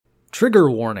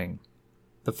Trigger warning.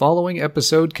 The following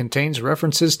episode contains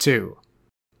references to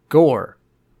gore,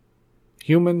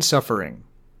 human suffering,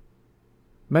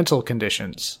 mental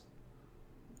conditions,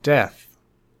 death,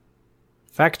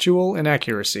 factual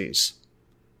inaccuracies,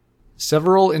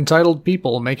 several entitled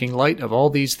people making light of all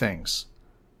these things.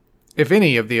 If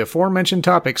any of the aforementioned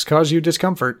topics cause you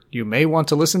discomfort, you may want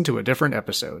to listen to a different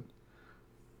episode.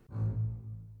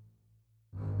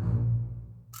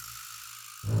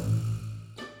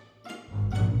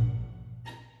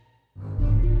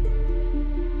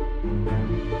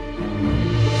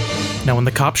 Now when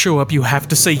the cops show up, you have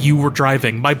to say you were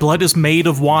driving. My blood is made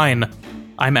of wine.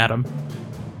 I'm Adam.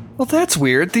 Well, that's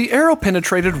weird. The arrow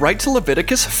penetrated right to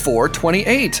Leviticus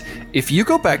 4:28. If you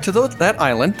go back to that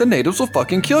island, the natives will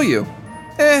fucking kill you.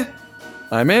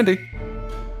 I'm Andy.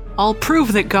 I'll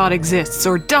prove that God exists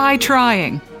or die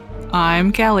trying.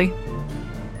 I'm Kelly.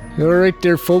 Alright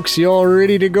there, folks. You all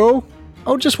ready to go?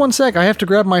 Oh, just one sec. I have to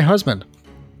grab my husband.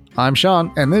 I'm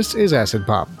Sean, and this is Acid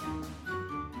Pop.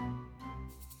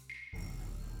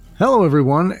 Hello,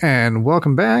 everyone, and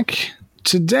welcome back.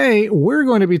 Today, we're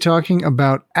going to be talking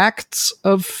about acts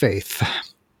of faith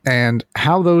and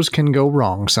how those can go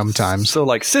wrong sometimes. So,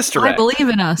 like Sister I Act. believe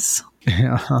in us.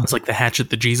 Yeah. It's like the hatchet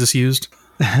that Jesus used.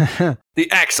 The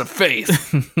acts of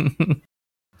faith.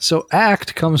 So,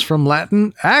 act comes from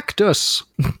Latin actus,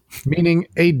 meaning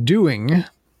a doing,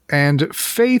 and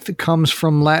faith comes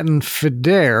from Latin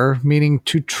fidere, meaning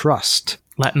to trust.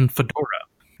 Latin fedora.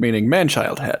 Meaning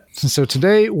man-child hat. So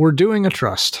today, we're doing a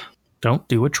trust. Don't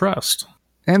do a trust.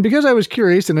 And because I was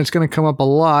curious, and it's going to come up a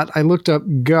lot, I looked up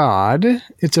God.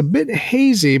 It's a bit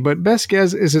hazy, but best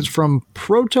guess is it's from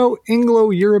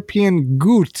Proto-Anglo-European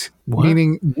gut, What?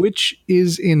 meaning which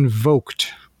is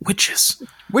invoked. Witches.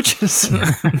 Witches.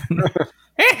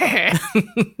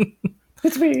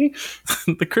 It's me.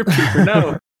 The Crypt Keeper,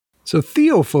 no. So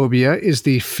theophobia is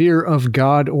the fear of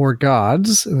God or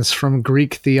gods, and it's from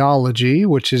Greek theology,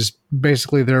 which is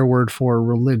basically their word for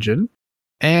religion.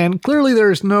 And clearly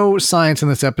there's no science in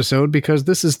this episode because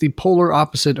this is the polar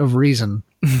opposite of reason.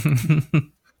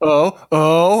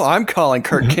 I'm calling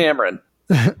Kirk Cameron.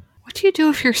 What do you do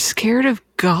if you're scared of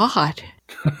God?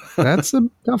 That's a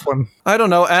tough one. I don't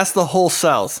know, ask the whole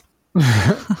South.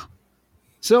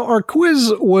 So our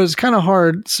quiz was kind of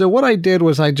hard. So what I did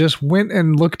was I just went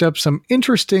and looked up some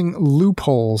interesting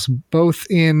loopholes, both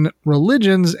in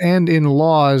religions and in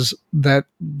laws that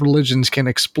religions can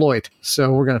exploit.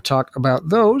 So we're going to talk about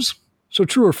those. So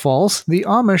true or false, the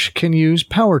Amish can use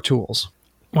power tools.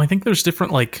 Well, I think there's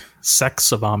different,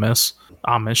 sects of Amish.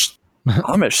 Amish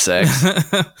sex.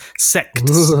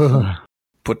 Sects.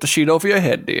 Put the sheet over your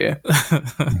head, dear.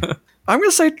 I'm going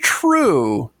to say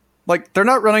true. Like, they're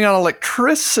not running on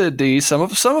electricity. Some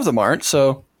of them aren't,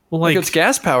 so Well, if it's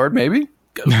gas-powered, maybe.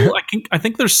 well, I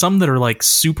think there's some that are,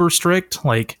 super strict.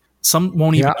 Like, some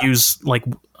won't even use,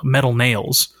 metal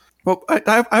nails. Well,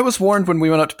 I was warned when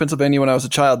we went out to Pennsylvania when I was a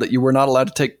child that you were not allowed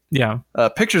to take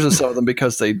pictures of some of them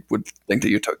because they would think that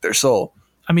you took their soul.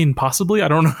 I mean, possibly. I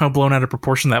don't know how blown out of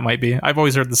proportion that might be. I've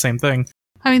always heard the same thing.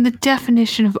 I mean, the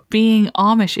definition of being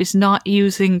Amish is not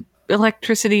using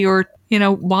electricity or,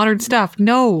 modern stuff.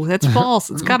 No, that's false.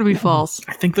 It's got to be false.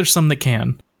 I think there's some that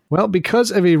can. Well,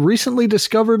 because of a recently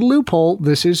discovered loophole,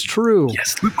 this is true.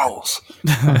 Yes, loopholes.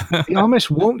 The Amish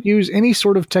won't use any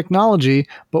sort of technology,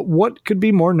 but what could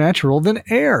be more natural than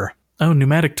air? Oh,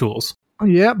 pneumatic tools.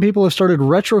 Yeah, people have started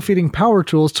retrofitting power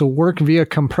tools to work via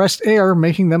compressed air,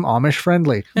 making them Amish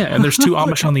friendly. Yeah, and there's two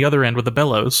Amish on the other end with the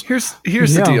bellows. Here's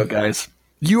the deal, guys.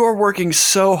 You are working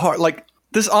so hard.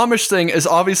 This Amish thing is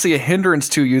obviously a hindrance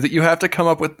to you that you have to come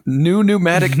up with new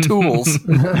pneumatic tools.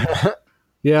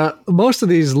 Yeah, most of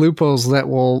these loopholes that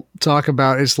we'll talk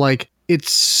about is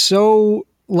it's so,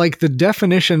 the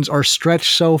definitions are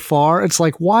stretched so far. It's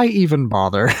why even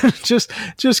bother?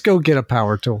 just go get a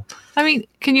power tool. I mean,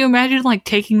 can you imagine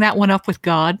taking that one up with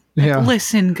God? Yeah.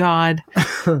 Listen, God,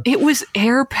 it was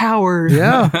air powered.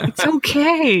 Yeah. It's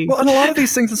okay. Well, and a lot of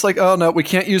these things, it's oh no, we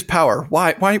can't use power.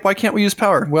 Why can't we use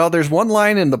power? Well, there's one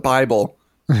line in the Bible.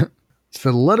 It's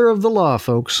the letter of the law,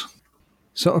 folks.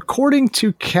 So according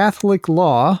to Catholic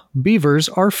law, beavers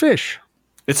are fish.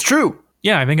 It's true.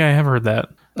 Yeah, I think I have heard that.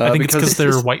 I think it's because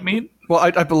they're white meat. Well,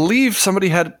 I believe somebody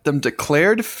had them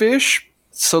declared fish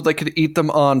so they could eat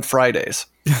them on Fridays.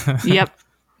 Yep,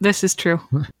 this is true.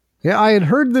 Yeah, I had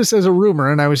heard this as a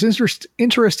rumor, and I was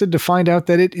interested to find out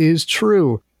that it is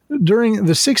true. During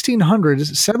the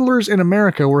 1600s, settlers in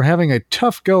America were having a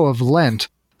tough go of Lent.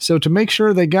 So to make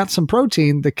sure they got some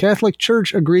protein, the Catholic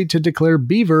Church agreed to declare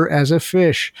beaver as a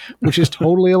fish, which is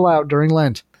totally allowed during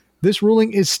Lent. This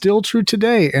ruling is still true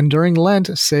today, and during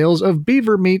Lent, sales of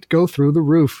beaver meat go through the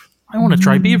roof. I want to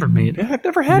try beaver meat. Yeah, I've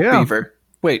never had beaver.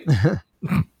 Wait.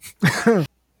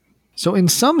 So in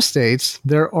some states,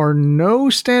 there are no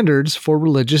standards for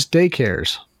religious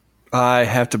daycares. I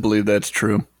have to believe that's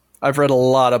true. I've read a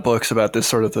lot of books about this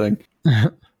sort of thing.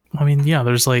 I mean, yeah,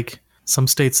 there's like some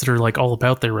states that are like all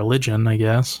about their religion, I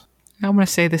guess. I'm going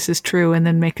to say this is true and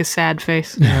then make a sad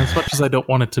face. Yeah, as much as I don't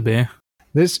want it to be.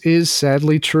 This is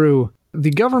sadly true.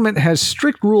 The government has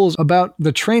strict rules about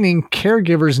the training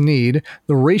caregivers need,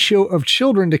 the ratio of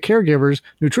children to caregivers,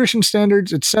 nutrition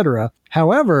standards, etc.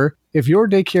 However, if your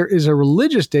daycare is a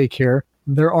religious daycare,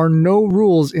 there are no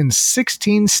rules in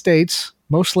 16 states,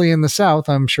 mostly in the South,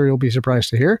 I'm sure you'll be surprised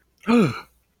to hear.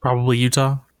 Probably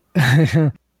Utah.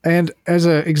 And as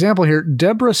an example here,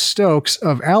 Deborah Stokes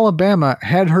of Alabama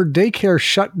had her daycare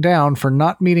shut down for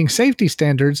not meeting safety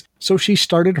standards, so she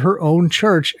started her own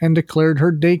church and declared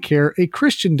her daycare a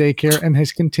Christian daycare and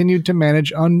has continued to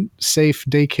manage unsafe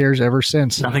daycares ever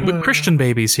since. Nothing but Christian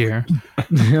babies here.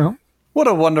 Yeah. What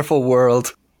a wonderful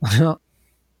world.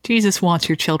 Jesus wants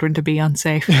your children to be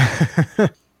unsafe.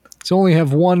 So only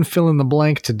have one fill in the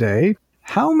blank today.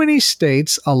 How many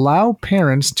states allow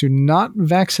parents to not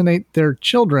vaccinate their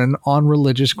children on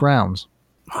religious grounds?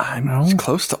 I know. It's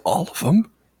close to all of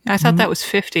them. I thought that was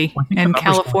 50, and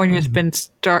California's been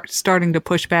starting to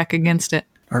push back against it.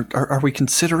 Are we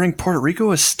considering Puerto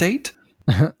Rico a state?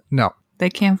 No. They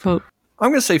can't vote. I'm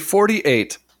going to say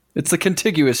 48. It's the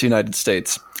contiguous United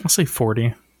States. I'll say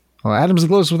 40. Well, Adam's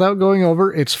close without going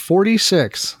over. It's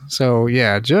 46. So,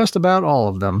 yeah, just about all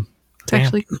of them. It's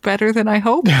actually better than I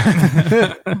hoped.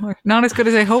 Not as good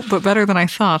as I hoped, but better than I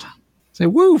thought. Say,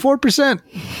 woo, 4%.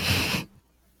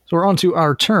 So we're on to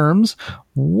our terms.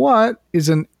 What is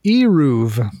an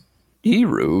eruv?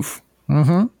 Eruv?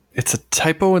 Mm-hmm. It's a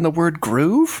typo in the word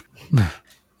groove?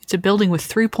 It's a building with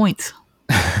 3 points.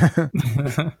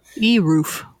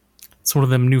 E-roof. It's one of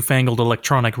them newfangled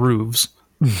electronic roofs.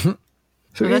 So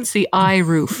that's the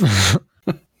I-roof.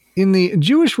 In the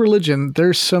Jewish religion,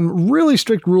 there's some really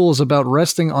strict rules about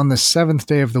resting on the seventh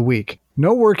day of the week.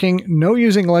 No working, no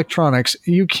using electronics.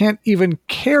 You can't even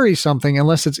carry something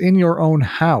unless it's in your own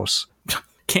house.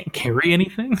 Can't carry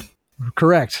anything?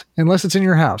 Correct. Unless it's in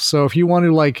your house. So if you want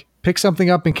to, like, pick something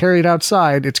up and carry it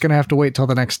outside, it's going to have to wait till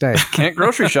the next day. Can't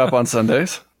grocery shop on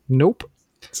Sundays. Nope.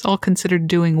 It's all considered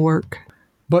doing work.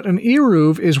 But an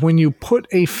eruv is when you put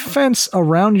a fence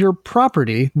around your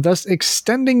property, thus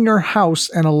extending your house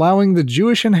and allowing the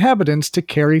Jewish inhabitants to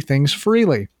carry things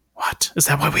freely. What? Is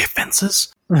that why we have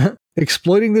fences?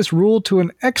 Exploiting this rule to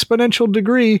an exponential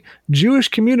degree, Jewish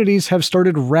communities have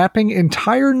started wrapping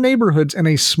entire neighborhoods in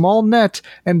a small net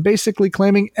and basically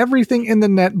claiming everything in the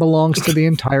net belongs to the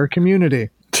entire community.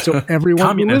 So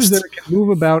everyone who lives there can move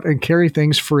about and carry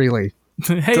things freely.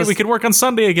 Hey, we can work on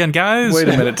Sunday again, guys. Wait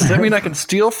a minute. Does that mean I can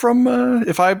steal from,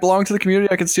 if I belong to the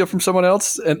community, I can steal from someone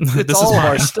else? And it's all of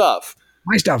our stuff.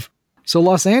 My stuff. So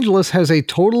Los Angeles has a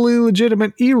totally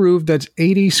legitimate eruv that's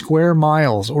 80 square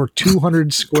miles or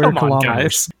 200 square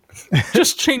kilometers. Guys.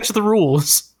 Just change the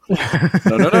rules.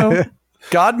 No.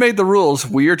 God made the rules.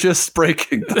 We're just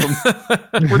breaking them.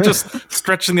 We're just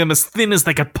stretching them as thin as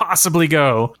they could possibly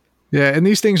go. Yeah, and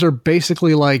these things are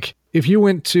basically like if you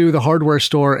went to the hardware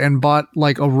store and bought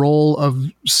like a roll of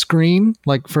screen,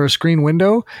 like for a screen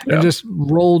window, and just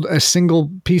rolled a single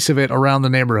piece of it around the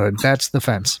neighborhood. That's the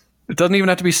fence. It doesn't even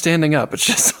have to be standing up. It's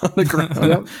just on the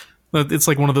ground. It's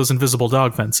like one of those invisible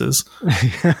dog fences.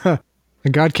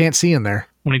 And God can't see in there.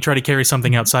 When you try to carry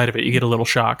something outside of it, you get a little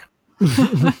shock.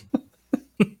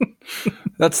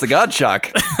 That's the God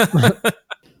shock.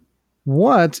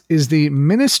 What is the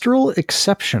ministerial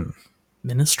exception?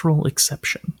 Ministerial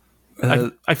exception.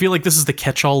 I feel like this is the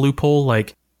catch-all loophole.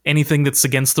 Like anything that's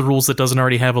against the rules that doesn't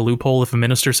already have a loophole, if a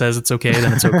minister says it's okay,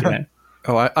 then it's okay.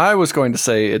 Oh, I was going to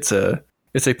say it's a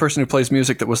person who plays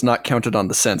music that was not counted on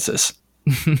the census.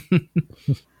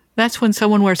 That's when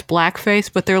someone wears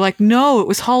blackface, but they're like, no, it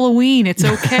was Halloween. It's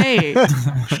okay.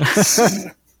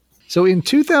 So in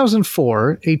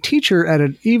 2004, a teacher at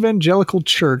an evangelical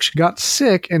church got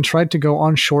sick and tried to go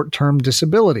on short-term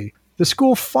disability. The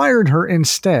school fired her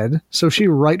instead, so she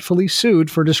rightfully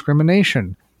sued for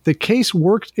discrimination. The case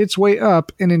worked its way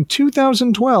up, and in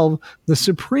 2012, the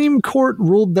Supreme Court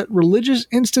ruled that religious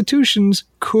institutions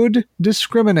could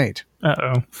discriminate.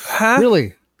 Uh-oh. Huh?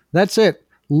 Really? That's it.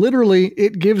 Literally,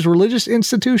 it gives religious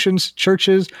institutions,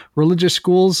 churches, religious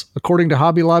schools, according to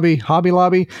Hobby Lobby,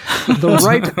 the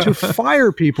right to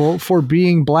fire people for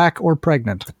being black or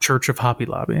pregnant. The Church of Hobby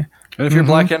Lobby. And if you're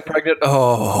black and pregnant,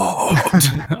 all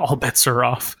bets are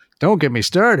off. Don't get me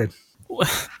started.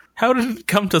 How did it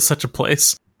come to such a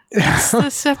place? It's the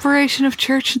separation of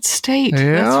church and state.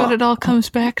 Yeah. That's what it all comes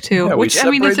back to. Yeah, we Which, I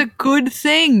mean, is a separate- good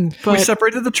thing. We But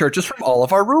separated the churches from all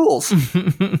of our rules.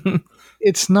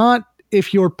 It's not,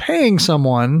 if you're paying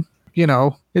someone,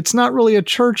 it's not really a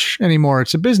church anymore.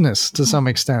 It's a business to some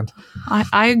extent.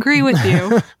 I agree with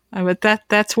you. But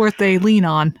that's what they lean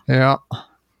on. Yeah.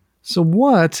 So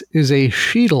what is a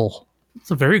sheetle?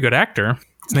 It's a very good actor.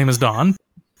 His name is Don.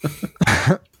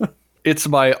 It's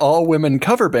my all-women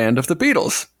cover band of the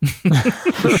Beatles.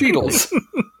 The Sheetles.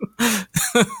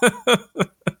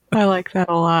 I like that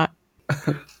a lot.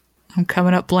 I'm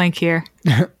coming up blank here.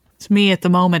 It's me at the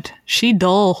moment. She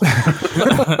dull.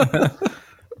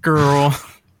 Girl.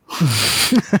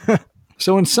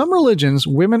 So in some religions,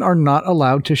 women are not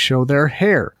allowed to show their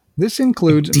hair. This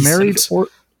includes Decent.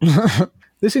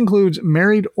 this includes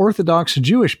married Orthodox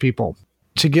Jewish people.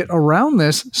 To get around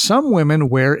this, some women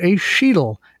wear a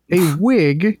sheetle, a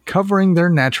wig covering their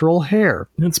natural hair.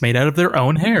 It's made out of their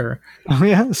own hair. Oh,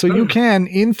 yeah, so you can,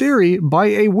 in theory, buy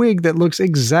a wig that looks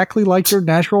exactly like your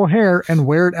natural hair and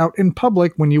wear it out in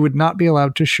public when you would not be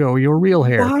allowed to show your real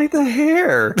hair. Why the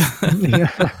hair?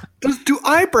 Yeah, Do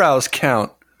eyebrows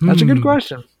count? that's a good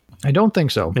question. I don't think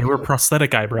so. They wear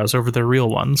prosthetic eyebrows over their real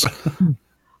ones.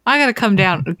 I gotta come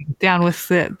down with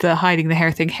the hiding the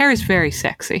hair thing. Hair is very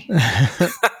sexy.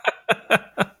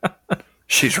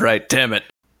 She's right, damn it.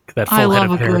 That I full head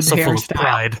love of a hair good is so full of hairstyle.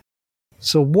 pride.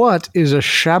 So what is a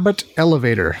Shabbat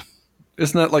elevator?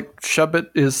 Isn't that like Shabbat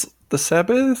is the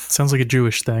Sabbath? Sounds like a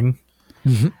Jewish thing.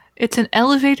 It's an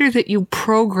elevator that you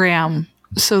program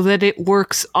so that it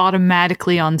works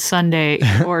automatically on Sunday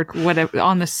or whatever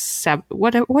on the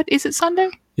what is it, Sunday?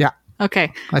 Yeah.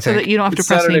 Okay, I so think. that you don't have to It's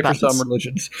press any Saturday for buttons. some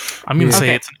religions. I'm going to say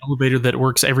Okay. it's an elevator that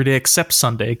works every day except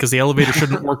Sunday, because the elevator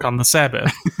shouldn't work on the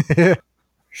Sabbath.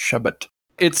 Shabbat.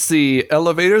 It's the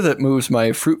elevator that moves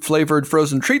my fruit-flavored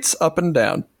frozen treats up and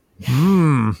down.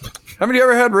 Haven't you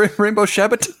ever had Rainbow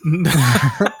Shabbat?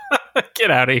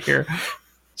 Get out of here.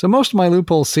 So most of my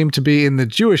loopholes seem to be in the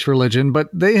Jewish religion, but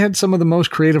they had some of the most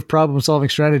creative problem-solving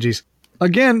strategies.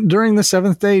 Again, during the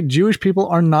seventh day, Jewish people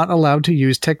are not allowed to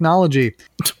use technology.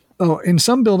 Oh, in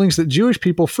some buildings that Jewish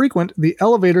people frequent, the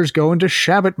elevators go into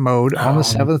Shabbat mode on the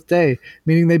seventh day,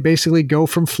 meaning they basically go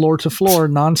from floor to floor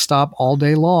nonstop all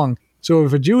day long. So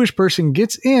if a Jewish person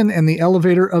gets in and the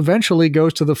elevator eventually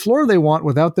goes to the floor they want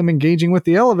without them engaging with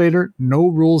the elevator, no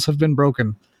rules have been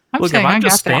broken. I'm Look, if saying I I'm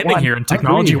got just that standing one. here and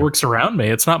technology Agreed. works around me,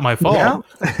 it's not my fault. Yeah.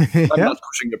 I'm not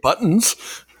pushing the buttons.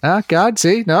 Ah, God,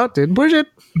 see? No, didn't push it.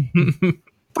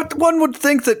 But one would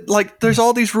think that, like, there's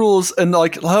all these rules and,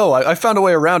 like, oh, I found a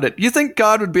way around it. You think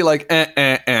God would be like,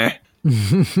 If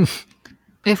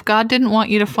God didn't want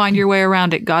you to find your way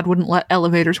around it, God wouldn't let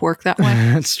elevators work that way.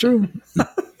 That's true.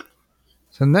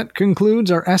 And that concludes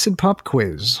our acid pop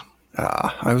quiz.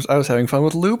 I was having fun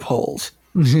with loopholes.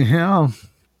 Yeah.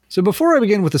 So before I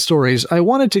begin with the stories, I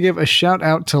wanted to give a shout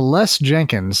out to Les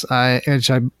Jenkins, which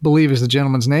I believe is the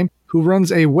gentleman's name, who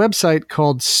runs a website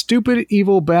called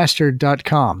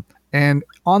stupidevilbastard.com. And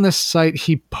on this site,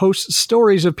 he posts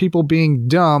stories of people being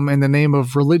dumb in the name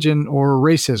of religion or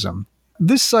racism.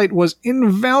 This site was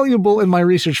invaluable in my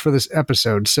research for this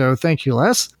episode, so thank you,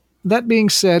 Les. That being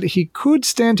said, he could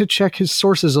stand to check his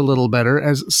sources a little better,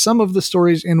 as some of the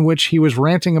stories in which he was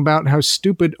ranting about how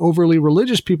stupid overly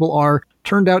religious people are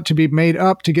turned out to be made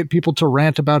up to get people to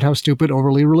rant about how stupid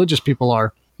overly religious people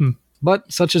are.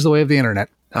 But such is the way of the internet.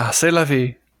 C'est la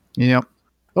vie. Yep.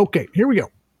 Okay, here we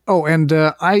go. Oh, and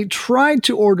I tried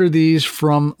to order these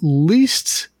from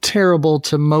least terrible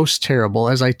to most terrible,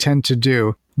 as I tend to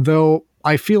do, though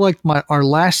I feel like our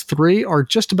last three are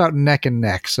just about neck and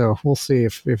neck, so we'll see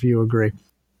if you agree.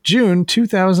 June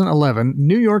 2011,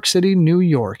 New York City, New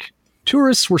York.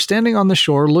 Tourists were standing on the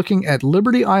shore looking at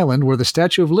Liberty Island, where the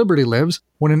Statue of Liberty lives,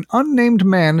 when an unnamed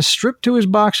man, stripped to his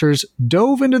boxers,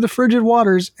 dove into the frigid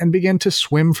waters and began to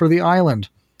swim for the island.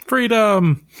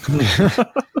 Freedom!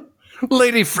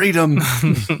 Lady Freedom.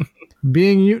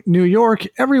 Being New York,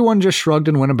 everyone just shrugged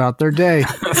and went about their day.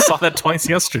 I saw that twice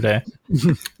yesterday.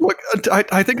 Look,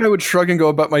 I think I would shrug and go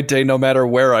about my day no matter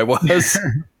where I was.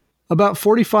 About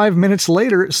 45 minutes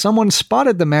later, someone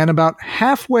spotted the man about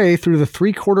halfway through the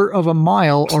 3/4 of a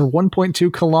mile or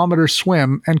 1.2 kilometer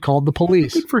swim and called the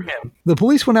police. Good for him. The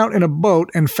police went out in a boat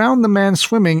and found the man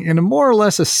swimming in a more or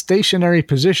less a stationary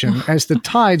position as the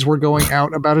tides were going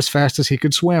out about as fast as he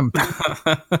could swim.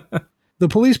 The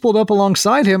police pulled up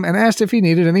alongside him and asked if he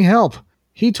needed any help.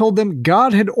 He told them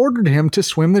God had ordered him to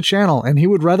swim the channel and he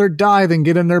would rather die than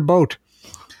get in their boat.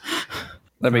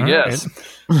 Let me All guess.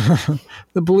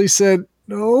 The police said,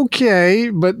 okay,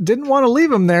 but didn't want to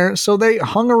leave him there, so they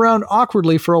hung around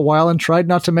awkwardly for a while and tried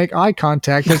not to make eye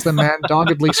contact as the man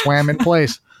doggedly swam in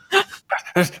place.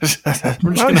 We're just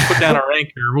going to put down our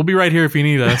anchor. We'll be right here if you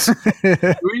need us.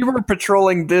 We were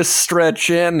patrolling this stretch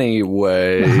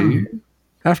anyway.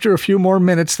 After a few more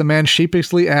minutes, the man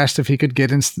sheepishly asked if he could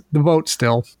get in the boat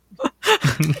still.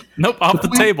 Nope, off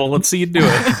the table. Let's see you do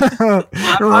it.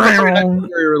 I'm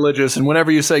very religious, and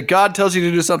whenever you say God tells you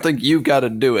to do something, you got to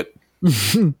do it.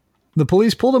 The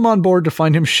police pulled him on board to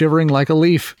find him shivering like a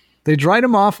leaf. They dried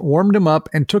him off, warmed him up,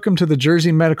 and took him to the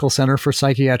Jersey Medical Center for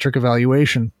psychiatric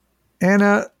evaluation. And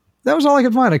that was all I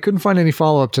could find. I couldn't find any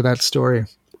follow-up to that story.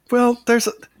 Well,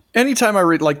 anytime I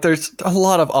read, like, there's a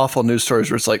lot of awful news stories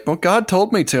where it's like, well, God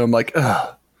told me to. I'm like,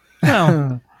 ugh.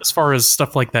 Well, as far as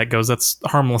stuff like that goes, that's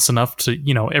harmless enough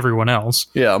to, everyone else.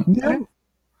 Yeah.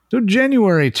 So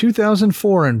January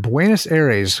 2004 in Buenos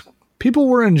Aires. People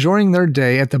were enjoying their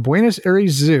day at the Buenos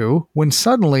Aires Zoo when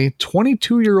suddenly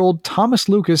 22-year-old Thomas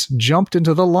Lucas jumped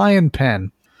into the lion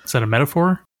pen. Is that a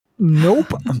metaphor?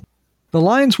 Nope. The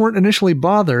lions weren't initially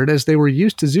bothered as they were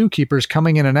used to zookeepers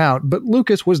coming in and out, but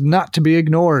Lucas was not to be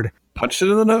ignored. Punched it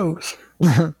in the nose.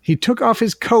 He took off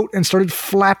his coat and started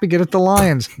flapping it at the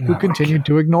lions, who continued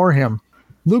to ignore him.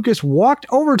 Lucas walked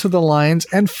over to the lions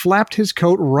and flapped his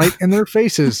coat right in their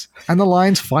faces, and the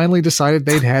lions finally decided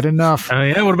they'd had enough. Oh,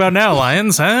 yeah, what about now,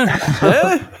 lions, huh?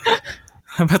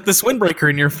 How about this windbreaker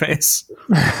in your face?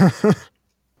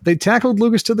 They tackled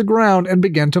Lucas to the ground and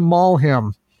began to maul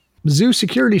him. Zoo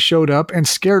security showed up and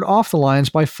scared off the lions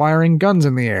by firing guns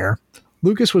in the air.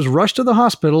 Lucas was rushed to the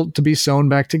hospital to be sewn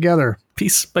back together.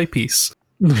 Piece by piece.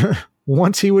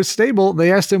 Once he was stable,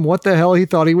 they asked him what the hell he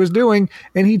thought he was doing,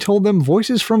 and he told them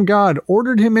voices from God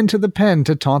ordered him into the pen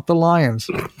to taunt the lions.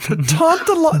 Taunt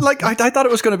the lions? Like, I thought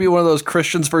it was going to be one of those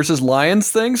Christians versus lions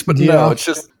things, but no, it's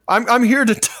just, I'm here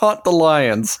to taunt the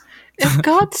lions. If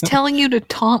God's telling you to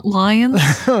taunt lions,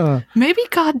 maybe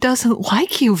God doesn't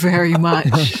like you very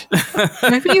much.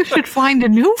 Maybe you should find a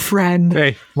new friend.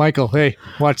 Hey, Michael, hey,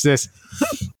 watch this.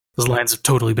 Those lions have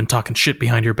totally been talking shit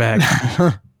behind your back.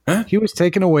 He was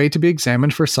taken away to be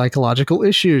examined for psychological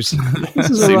issues. This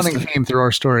is a running theme through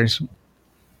our stories.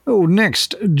 Oh,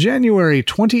 next, January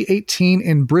 2018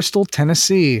 in Bristol,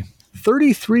 Tennessee.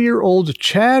 33-year-old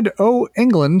Chad O.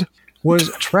 England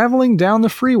was traveling down the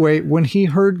freeway when he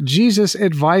heard Jesus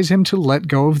advise him to let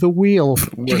go of the wheel.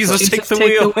 Jesus, take the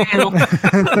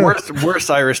wheel.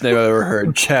 Worst Irish name I've ever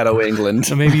heard. Chad O. England.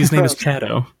 So maybe his name is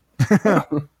Chado.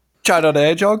 Chado the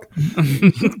Hedgehog?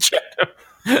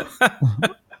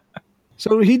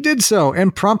 So he did so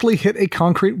and promptly hit a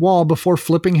concrete wall before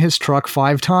flipping his truck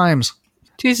 5 times.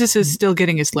 Jesus is still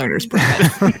getting his learner's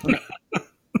permit.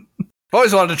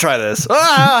 Always wanted to try this.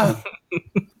 Ah!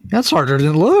 That's harder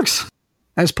than it looks.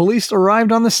 As police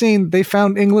arrived on the scene, they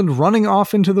found England running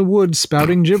off into the woods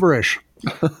spouting gibberish.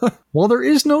 While there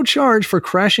is no charge for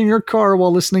crashing your car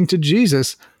while listening to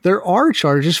Jesus, there are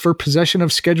charges for possession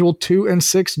of Schedule 2 and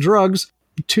 6 drugs,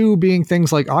 2 being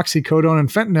things like oxycodone and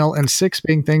fentanyl, and 6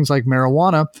 being things like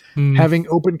marijuana, having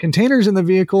open containers in the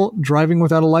vehicle, driving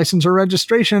without a license or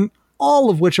registration, all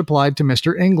of which applied to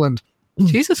Mr. England.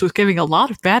 Jesus was giving a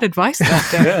lot of bad advice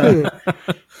that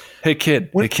day. Hey,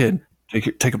 kid,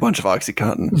 take a bunch of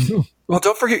OxyContin. Well,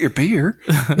 don't forget your beer.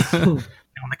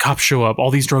 When the cops show up, all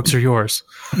these drugs are yours.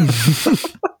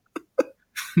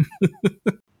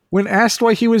 When asked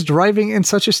why he was driving in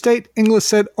such a state, Inglis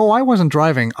said, "Oh, I wasn't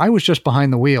driving. I was just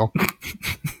behind the wheel."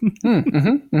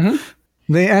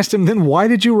 They asked him, "Then why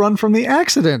did you run from the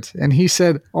accident?" And he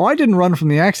said, "Oh, I didn't run from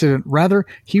the accident. Rather,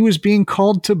 he was being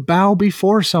called to bow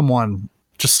before someone."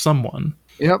 Just someone.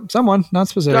 Yep, someone, not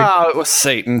specific. Oh, it was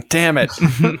Satan. Damn it.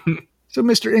 So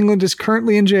Mr. England is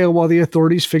currently in jail while the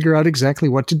authorities figure out exactly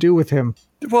what to do with him.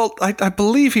 Well, I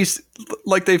believe he's,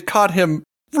 like, they've caught him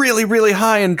really, really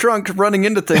high and drunk running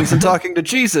into things and talking to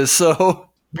Jesus, so...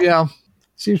 Yeah,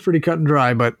 seems pretty cut and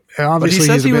dry, but But obviously he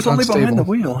says he's a he bit was only unstable. behind the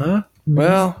wheel, huh?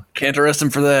 Well, can't arrest him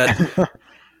for that.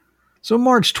 So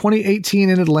March 2018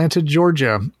 in Atlanta,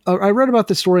 Georgia. I read about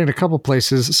this story in a couple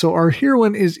places, so our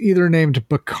heroine is either named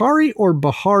Bakari or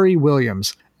Bahari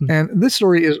Williams. And this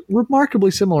story is remarkably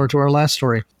similar to our last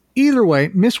story. Either way,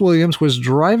 Miss Williams was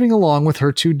driving along with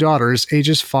her 2 daughters,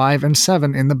 ages 5 and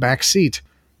 7, in the back seat.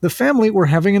 The family were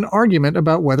having an argument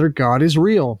about whether God is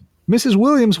real. Mrs.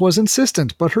 Williams was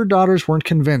insistent, but her daughters weren't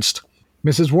convinced.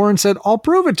 Mrs. Warren said, "I'll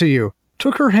prove it to you,"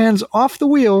 took her hands off the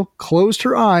wheel, closed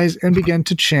her eyes, and began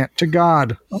to chant to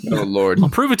God. Oh, Lord. I'll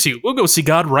prove it to you. We'll go see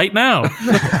God right now.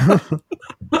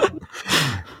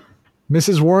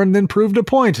 Mrs. Warren then proved a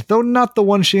point, though not the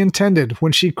one she intended,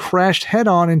 when she crashed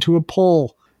head-on into a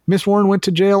pole. Miss Warren went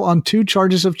to jail on 2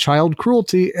 charges of child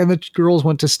cruelty, and the girls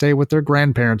went to stay with their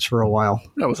grandparents for a while.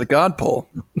 That was a God pull.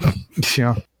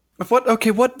 Yeah. But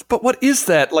what is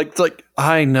that? Like,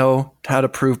 I know how to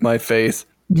prove my faith.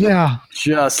 Yeah.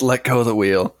 Just let go of the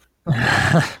wheel.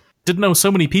 Didn't know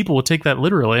so many people would take that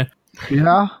literally.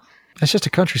 Yeah. That's just a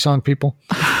country song, people.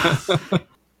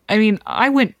 I mean, I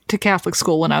went to Catholic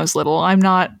school when I was little. I'm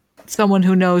not someone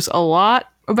who knows a lot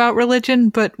about religion,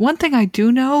 but one thing I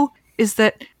do know is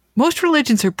that most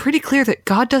religions are pretty clear that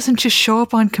God doesn't just show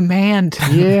up on command.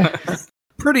 Yeah.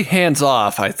 Pretty hands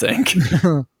off, I think.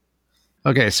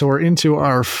 Okay, so we're into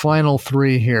our final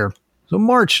 3 here. So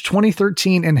March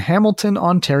 2013 in Hamilton,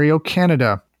 Ontario,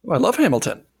 Canada. Oh, I love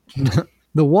Hamilton.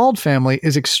 The Wald family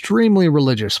is extremely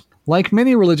religious. Like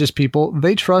many religious people,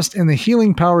 they trust in the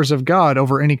healing powers of God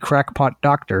over any crackpot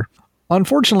doctor.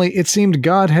 Unfortunately, it seemed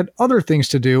God had other things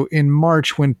to do in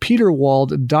March when Peter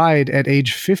Wald died at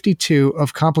age 52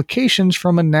 of complications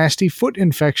from a nasty foot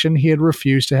infection he had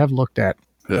refused to have looked at.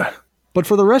 Ugh. But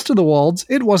for the rest of the Walds,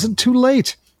 it wasn't too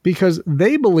late, because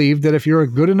they believed that if you're a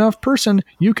good enough person,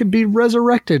 you could be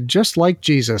resurrected just like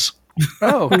Jesus.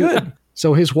 Oh, good.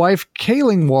 So his wife,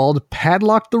 Kaling Wald,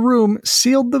 padlocked the room,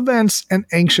 sealed the vents, and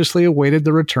anxiously awaited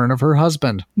the return of her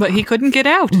husband. But he couldn't get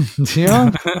out.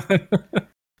 Yeah.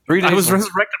 3 days. I was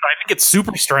resurrected, but I didn't get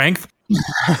super strength.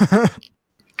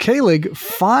 Kalig,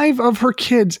 5 of her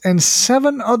kids, and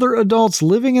 7 other adults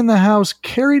living in the house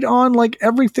carried on like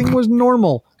everything was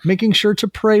normal, making sure to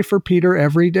pray for Peter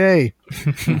every day.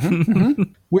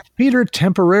 With Peter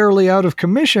temporarily out of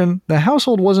commission, the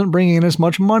household wasn't bringing in as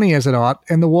much money as it ought,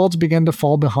 and the Walds began to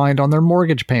fall behind on their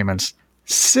mortgage payments.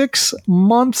 6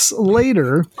 months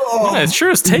later... Yeah, it sure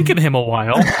has taken him a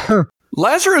while.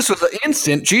 Lazarus was an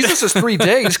instant. Jesus is 3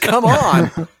 days. Come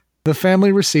on. The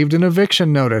family received an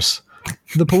eviction notice.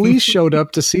 The police showed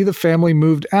up to see the family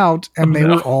moved out, and they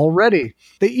were all ready.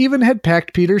 They even had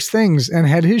packed Peter's things and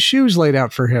had his shoes laid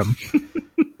out for him.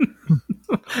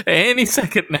 Any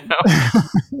second now.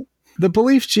 The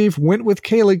police chief went with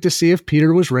Kalig to see if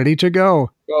Peter was ready to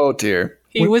go. Oh, dear.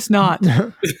 He was not.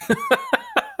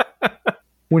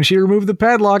 When she removed the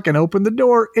padlock and opened the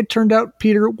door, it turned out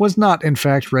Peter was not, in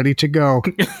fact, ready to go.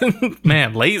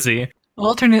 Man, lazy.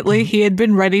 Alternately, he had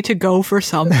been ready to go for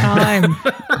some time.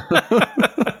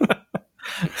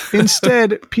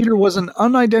 Instead, Peter was an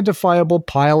unidentifiable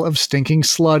pile of stinking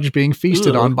sludge being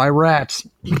feasted on by rats.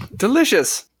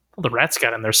 Delicious. Well, the rats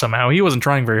got in there somehow. He wasn't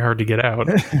trying very hard to get out.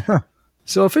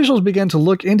 So officials began to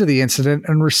look into the incident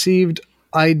and received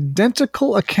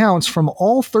identical accounts from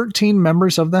all 13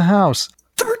 members of the house.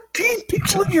 13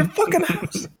 people in your fucking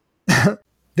house.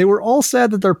 They were all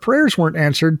sad that their prayers weren't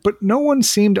answered, but no one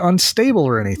seemed unstable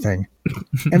or anything.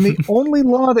 And the only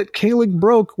law that Kalig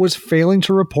broke was failing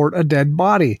to report a dead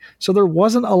body, so there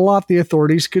wasn't a lot the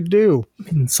authorities could do.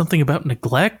 Something about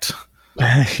neglect?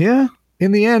 Yeah.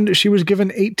 In the end, she was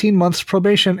given 18 months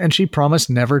probation, and she promised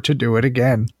never to do it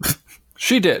again.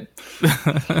 She did.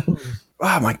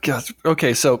 Oh, my God.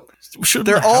 Okay, so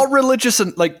they're all religious,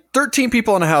 and like 13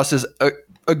 people in a house is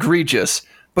egregious,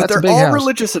 but That's a they're big all house.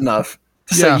 religious enough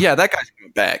to say, yeah, that guy's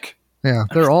coming back. Yeah,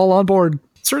 they're all on board.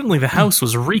 Certainly the house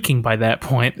was reeking by that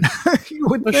point. You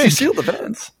would But she think. sealed the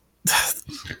vents.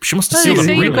 She must have They sealed say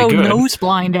them you really go good. nose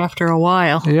blind after a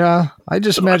while. Yeah, I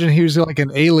just imagine he was like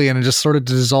an alien and just sort of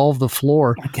dissolved the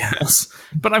floor. I guess.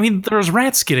 But I mean, there was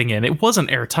rats getting in. It wasn't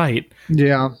airtight.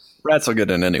 Yeah. Rats will get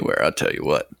in anywhere, I'll tell you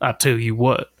what. I tell you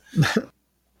what.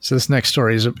 So this next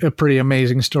story is a pretty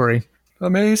amazing story.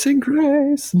 Amazing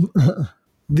grace.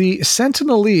 The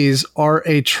Sentinelese are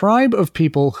a tribe of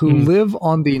people who live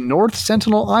on the North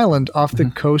Sentinel Island off the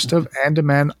coast of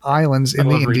Andaman Islands in I the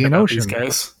love reading Indian about Ocean. these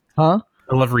guys. Huh?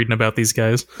 I love reading about these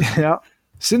guys. Yeah.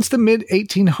 Since the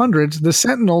mid-1800s, the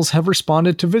Sentinels have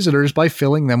responded to visitors by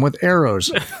filling them with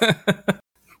arrows.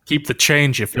 Keep the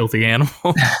change, you filthy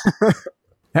animal.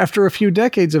 After a few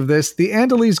decades of this, the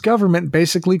Andalese government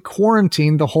basically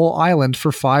quarantined the whole island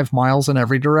for 5 miles in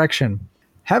every direction.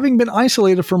 Having been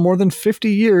isolated for more than 50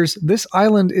 years, this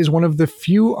island is one of the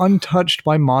few untouched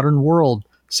by modern world.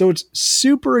 So it's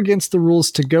super against the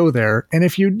rules to go there, and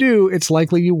if you do, it's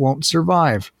likely you won't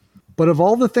survive. But of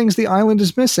all the things the island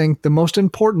is missing, the most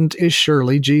important is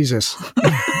surely Jesus.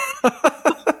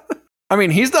 I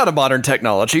mean, he's not a modern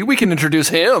technology. We can introduce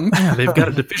him. Yeah, they've got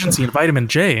a deficiency in vitamin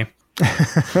J.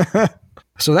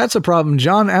 So that's a problem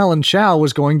John Allen Chow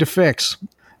was going to fix.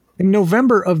 In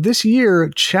November of this year,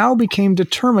 Chow became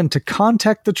determined to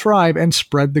contact the tribe and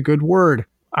spread the good word.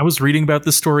 I was reading about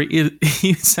this story.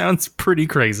 He sounds pretty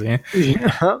crazy.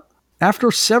 Yeah. After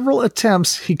several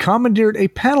attempts, he commandeered a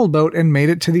paddle boat and made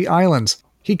it to the islands.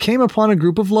 He came upon a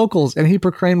group of locals, and he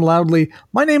proclaimed loudly,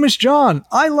 "My name is John.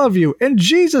 I love you, and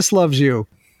Jesus loves you."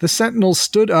 The sentinels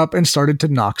stood up and started to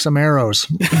knock some arrows.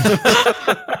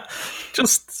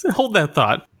 Just hold that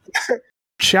thought.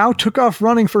 Chow took off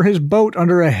running for his boat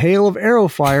under a hail of arrow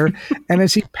fire, and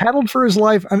as he paddled for his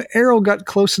life, an arrow got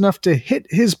close enough to hit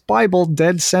his Bible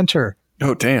dead center.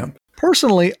 Oh, damn.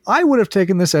 Personally, I would have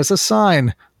taken this as a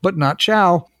sign, but not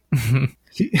Chow.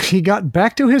 He got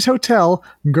back to his hotel,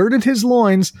 girded his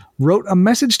loins, wrote a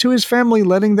message to his family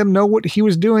letting them know what he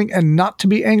was doing and not to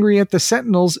be angry at the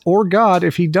sentinels or God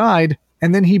if he died,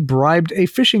 and then he bribed a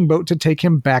fishing boat to take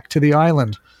him back to the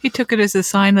island. He took it as a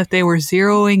sign that they were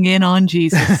zeroing in on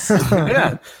Jesus.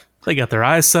 Yeah. They got their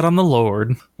eyes set on the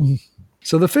Lord.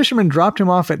 So the fisherman dropped him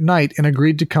off at night and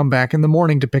agreed to come back in the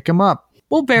morning to pick him up.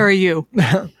 We'll bury you.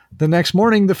 The next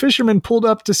morning, the fisherman pulled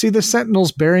up to see the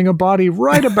sentinels burying a body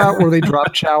right about where they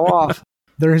dropped Chow off.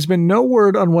 There has been no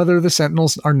word on whether the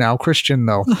sentinels are now Christian,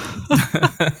 though.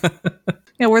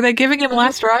 Yeah, were they giving him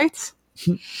last rites?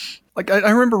 Like,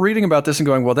 I remember reading about this and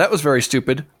going, well, that was very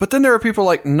stupid. But then there are people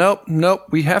like, nope,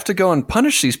 we have to go and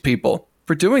punish these people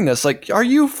for doing this. Like, are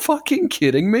you fucking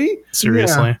kidding me?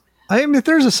 Seriously. Yeah. I mean, if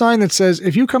there's a sign that says,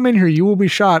 if you come in here, you will be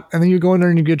shot, and then you go in there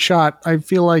and you get shot, I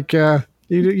feel like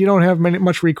you don't have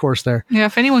much recourse there. Yeah,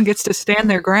 if anyone gets to stand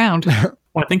their ground.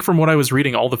 Well, I think from what I was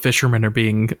reading, all the fishermen are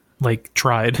being, like,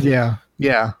 tried. Yeah.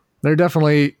 They're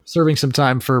definitely serving some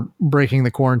time for breaking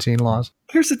the quarantine laws.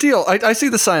 Here's the deal. I see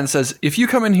the sign that says, if you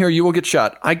come in here, you will get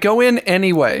shot. I go in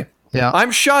anyway. Yeah.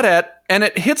 I'm shot at, and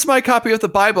it hits my copy of the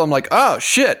Bible. I'm like, oh,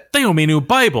 shit. They owe me a new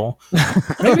Bible.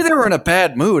 Maybe they were in a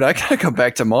bad mood. I gotta come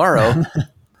back tomorrow.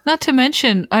 Not to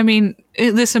mention, I mean,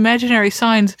 this imaginary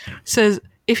sign says,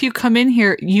 if you come in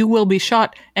here, you will be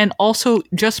shot. And also,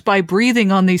 just by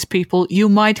breathing on these people, you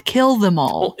might kill them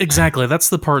all. Well, exactly. That's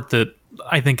the part that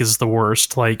I think is the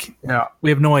worst. Like, Yeah. we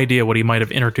have no idea what he might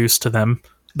have introduced to them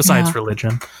besides Yeah.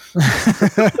 religion.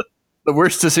 The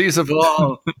worst disease of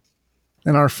all.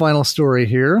 And our final story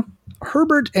here.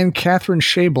 Herbert and Catherine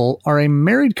Schabel are a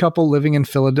married couple living in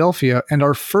Philadelphia and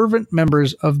are fervent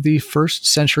members of the first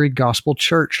century gospel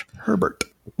church. Herbert.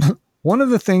 One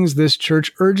of the things this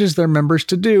church urges their members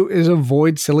to do is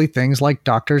avoid silly things like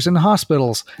doctors and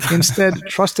hospitals, instead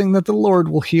trusting that the Lord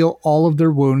will heal all of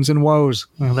their wounds and woes.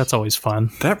 Well, that's always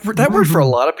fun. That worked for a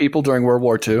lot of people during World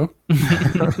War II.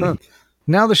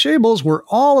 Now, the Schabels were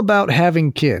all about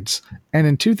having kids, and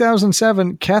in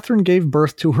 2007, Catherine gave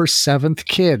birth to her 7th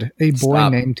kid, a boy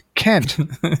Stop. named Kent.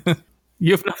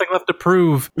 You have nothing left to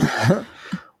prove.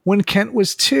 When Kent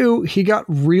was 2, he got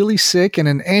really sick in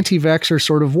an anti-vaxxer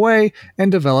sort of way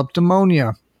and developed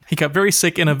pneumonia. He got very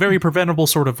sick in a very preventable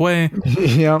sort of way.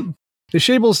 Yeah. The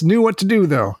Schabels knew what to do,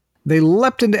 though. They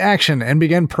leapt into action and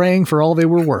began praying for all they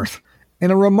were worth.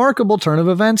 In a remarkable turn of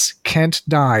events, Kent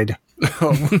died.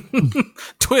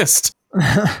 Twist.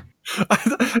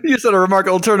 You said a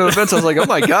remarkable turn of events. I was like, oh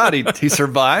my God, he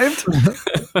survived?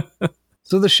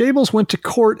 So the Schabels went to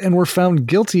court and were found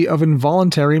guilty of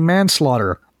involuntary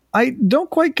manslaughter. I don't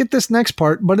quite get this next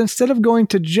part, but instead of going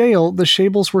to jail, the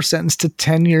Schabels were sentenced to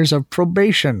 10 years of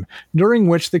probation, during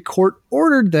which the court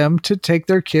ordered them to take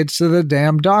their kids to the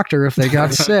damn doctor if they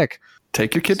got sick.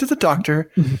 Take your kid to the doctor.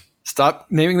 Stop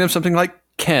naming them something like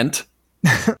Kent.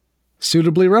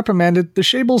 Suitably reprimanded, the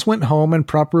Schabels went home and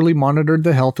properly monitored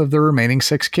the health of their remaining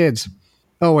 6 kids.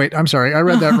 Oh, wait, I'm sorry. I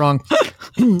read that wrong.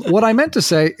 What I meant to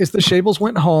say is the Schabels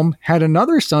went home, had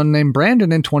another son named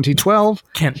Brandon in 2012.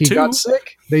 Kent He too. got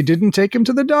sick. They didn't take him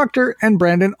to the doctor, and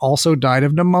Brandon also died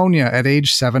of pneumonia at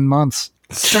age 7 months.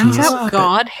 Turns out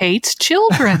God hates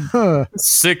children.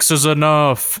 6 is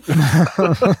enough.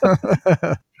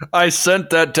 I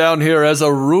sent that down here as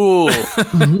a rule.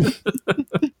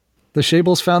 The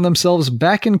Schabels found themselves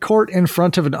back in court in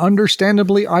front of an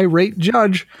understandably irate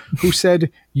judge who said,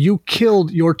 "You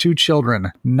killed your 2 children.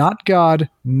 Not God,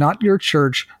 not your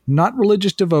church, not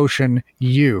religious devotion,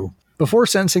 you," before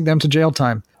sentencing them to jail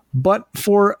time. But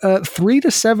for 3 to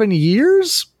 7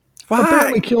 years? Why?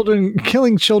 Apparently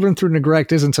killing children through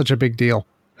neglect isn't such a big deal.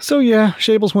 So yeah,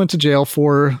 Schabels went to jail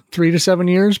for 3 to 7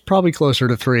 years, probably closer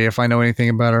to 3 if I know anything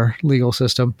about our legal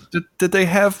system. Did they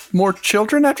have more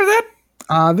children after that?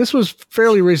 This was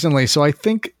fairly recently, so I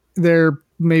think they're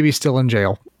maybe still in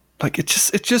jail. Like, it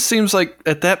just seems like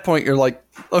at that point you're like,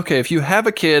 okay, if you have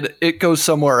a kid, it goes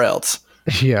somewhere else.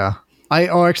 Yeah.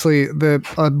 Actually, the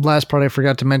last part I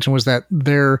forgot to mention was that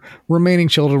their remaining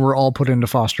children were all put into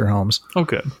foster homes, Oh,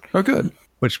 good. Oh, good.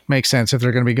 which makes sense if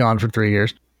they're going to be gone for 3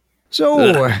 years.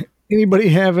 So, anybody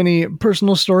have any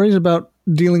personal stories about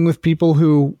dealing with people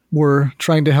who were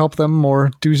trying to help them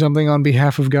or do something on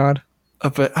behalf of God?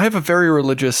 But I have a very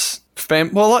religious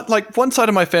well, like one side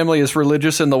of my family is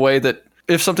religious in the way that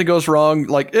if something goes wrong,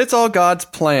 like it's all God's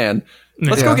plan.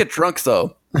 Let's go get drunk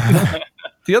though.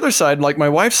 The other side, like my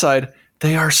wife's side,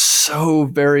 they are so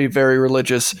very, very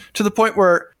religious to the point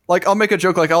where like I'll make a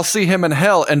joke like I'll see him in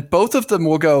hell and both of them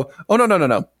will go, oh,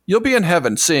 no. You'll be in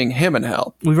heaven seeing him in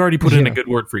hell. We've already put in a good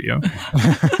word for you.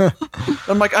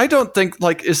 I'm like, I don't think,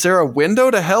 like, is there a window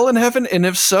to hell in heaven? And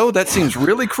if so, that seems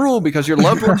really cruel because your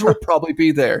loved ones will probably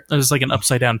be there. It's like an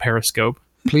upside down periscope.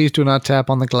 Please do not tap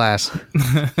on the glass.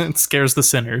 It scares the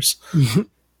sinners.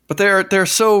 But they're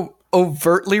so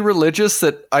overtly religious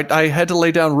that I had to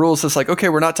lay down rules. It's like, okay,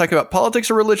 we're not talking about politics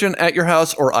or religion at your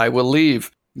house or I will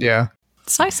leave. Yeah.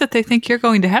 It's nice that they think you're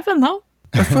going to heaven, though.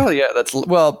 Well, yeah,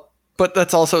 but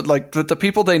that's also like the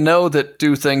people they know that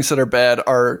do things that are bad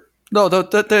are, no,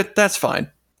 that's fine.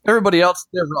 Everybody else,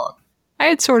 they're wrong. I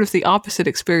had sort of the opposite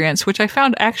experience, which I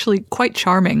found actually quite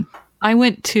charming. I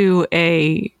went to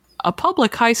a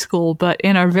public high school, but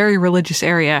in a very religious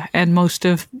area, and most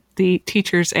of the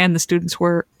teachers and the students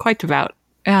were quite devout.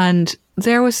 And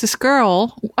there was this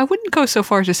girl, I wouldn't go so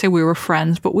far as to say we were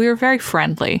friends, but we were very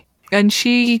friendly. And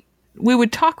we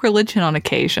would talk religion on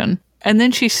occasion. And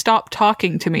then she stopped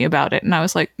talking to me about it. And I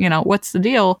was like, what's the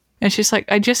deal? And she's like,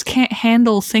 I just can't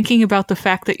handle thinking about the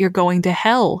fact that you're going to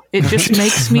hell. It just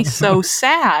makes me so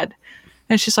sad.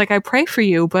 And she's like, I pray for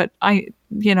you, but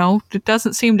it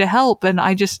doesn't seem to help. And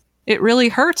it really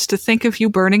hurts to think of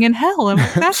you burning in hell. And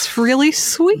that's really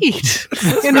sweet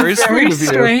in a very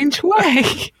strange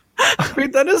way. I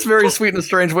mean, that is very sweet in a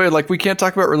strange way. Like, we can't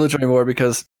talk about religion anymore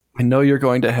because I know you're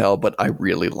going to hell, but I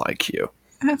really like you.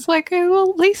 And it's like, well,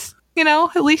 at least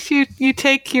you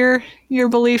take your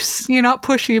beliefs, you're not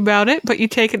pushy about it, but you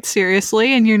take it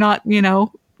seriously and you're not,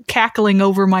 cackling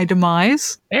over my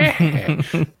demise.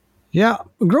 Yeah.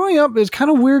 Growing up is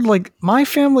kind of weird. Like my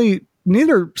family,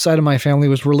 neither side of my family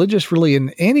was religious really in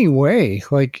any way.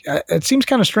 Like it seems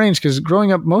kind of strange because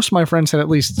growing up, most of my friends had at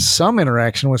least some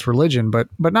interaction with religion, but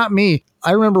not me.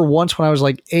 I remember once when I was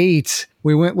like 8,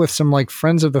 we went with some like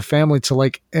friends of the family to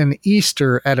like an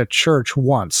Easter at a church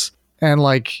once. And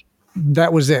like,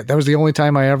 that was it. That was the only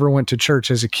time I ever went to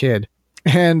church as a kid.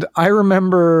 And I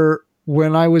remember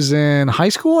when I was in high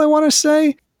school, I want to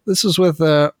say, this was with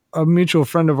a mutual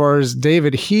friend of ours,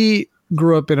 David. He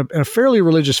grew up in a fairly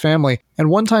religious family. And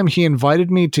one time he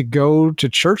invited me to go to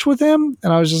church with him.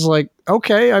 And I was just like,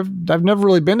 okay, I've never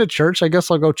really been to church. I guess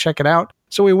I'll go check it out.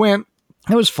 So we went.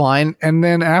 It was fine. And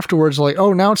then afterwards, like,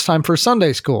 oh, now it's time for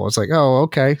Sunday school. It's like, oh,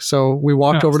 okay. So we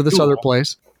walked over to this other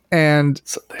place. And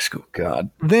Sunday school, God.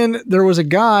 Then there was a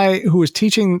guy who was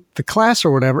teaching the class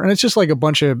or whatever. And it's just like a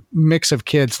bunch of mix of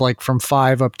kids, like from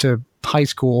 5 up to high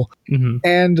school. Mm-hmm.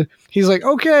 And he's like,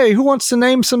 okay, who wants to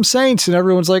name some saints? And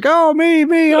everyone's like, oh, me.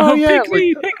 Oh, yeah.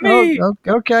 Pick me. Oh,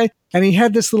 okay. And he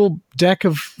had this little deck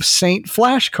of saint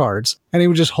flashcards. And he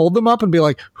would just hold them up and be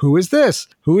like, who is this?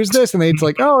 Who is this? And they'd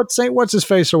like, oh, it's Saint what's his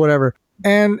face or whatever.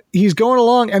 And he's going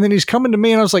along, and then he's coming to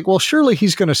me, and I was like, well, surely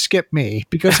he's going to skip me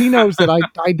because he knows that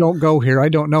I don't go here. I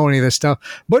don't know any of this stuff.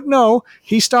 But no,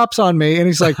 he stops on me, and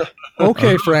he's like,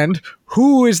 okay, friend,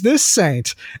 who is this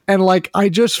saint? And like, I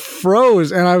just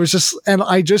froze, and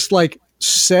I just like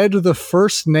said the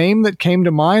first name that came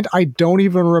to mind. I don't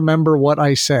even remember what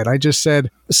I said. I just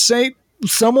said, Saint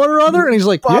someone or other, and he's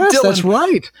like, Bob yes, Dylan. That's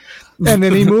right. And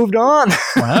then he moved on.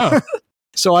 Wow.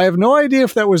 So I have no idea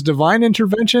if that was divine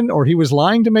intervention or he was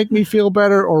lying to make me feel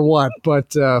better or what,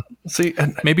 but see,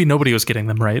 and maybe nobody was getting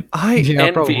them right.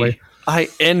 I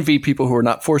envy people who are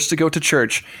not forced to go to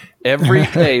church every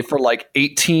day for like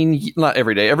 18, not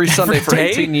every day, every Sunday for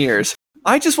 18 years.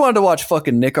 I just wanted to watch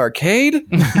fucking Nick Arcade.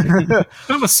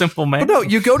 I'm a simple man. But no,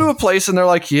 you go to a place and they're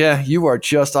like, yeah, you are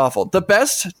just awful. The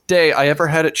best day I ever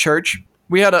had at church,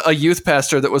 we had a youth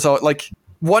pastor that was like,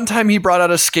 one time he brought out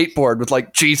a skateboard with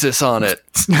like Jesus on it.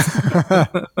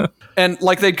 And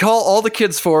like they'd call all the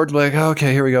kids forward, like,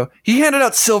 okay, here we go. He handed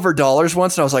out silver dollars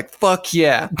once and I was like, fuck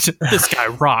yeah. This guy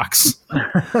rocks.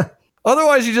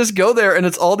 Otherwise you just go there and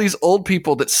it's all these old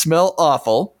people that smell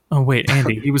awful. Oh wait,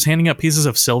 Andy, he was handing out pieces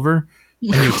of silver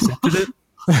and you accepted it?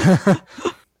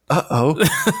 Uh-oh. Did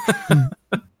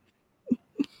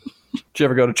you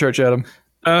ever go to church, Adam?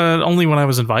 Only when I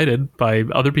was invited by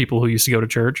other people who used to go to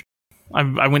church.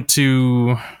 I went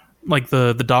to like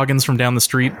the Doggins from down the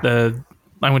street. I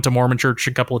went to Mormon church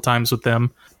a couple of times with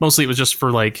them. Mostly it was just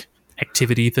for like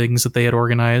activity things that they had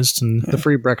organized and the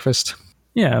free breakfast.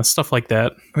 Yeah, stuff like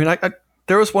that. I mean,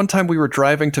 there was one time we were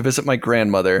driving to visit my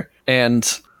grandmother and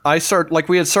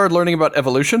we had started learning about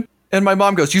evolution. And my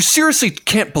mom goes, "You seriously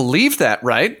can't believe that,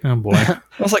 right?" Oh boy. I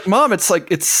was like, "Mom, it's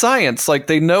science. Like,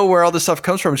 they know where all this stuff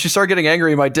comes from." And she started getting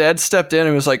angry. My dad stepped in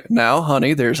and was like, "Now,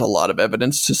 honey, there's a lot of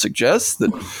evidence to suggest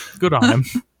that." Good on him.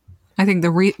 I think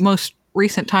the most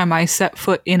recent time I set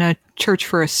foot in a church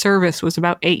for a service was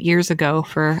about 8 years ago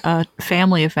for a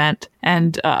family event.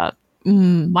 And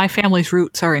my family's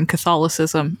roots are in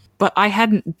Catholicism, but I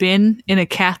hadn't been in a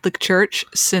Catholic church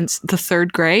since the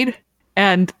 3rd grade.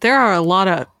 And there are a lot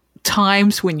of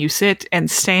times when you sit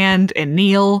and stand and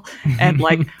kneel, and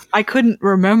like I couldn't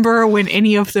remember when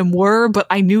any of them were, but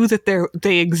I knew that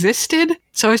they existed.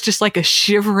 So I was just like a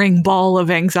shivering ball of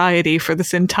anxiety for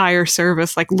this entire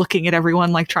service, like looking at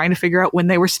everyone, like trying to figure out when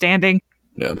they were standing.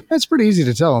 Yeah, It's pretty easy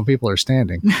to tell when people are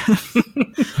standing.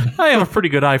 I have a pretty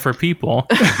good eye for people.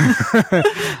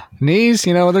 Knees,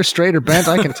 they're straight or bent.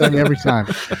 I can tell you every time.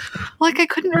 Like I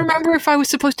couldn't remember if I was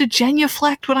supposed to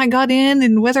genuflect when I got in,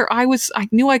 and whether I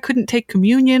knew I couldn't take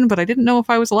communion, but I didn't know if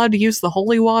I was allowed to use the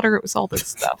holy water. It was all this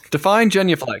stuff. Define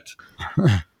genuflect.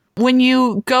 When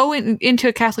you go into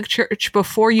a Catholic church,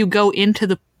 before you go into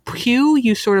the pew,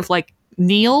 you sort of like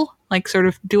kneel, like sort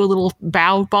of do a little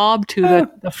bow bob to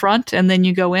the front, and then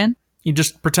you go in. You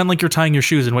just pretend like you're tying your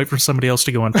shoes and wait for somebody else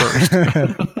to go in first.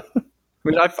 I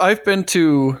mean, I've been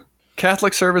to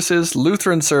Catholic services,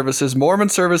 Lutheran services, Mormon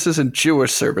services, and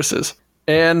Jewish services.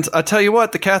 And I tell you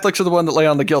what, the Catholics are the one that lay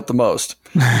on the guilt the most.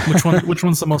 Which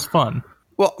one's the most fun?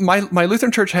 Well, my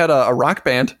Lutheran church had a rock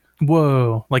band.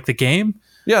 Whoa, like the game?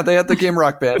 Yeah, they had the game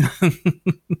Rock Band.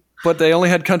 But they only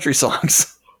had country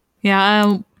songs.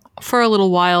 Yeah, for a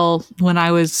little while when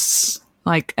I was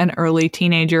like an early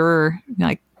teenager or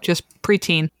like just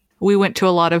preteen, we went to a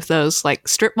lot of those like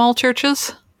strip mall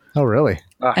churches. Oh, really?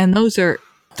 And those are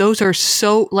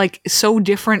so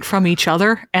different from each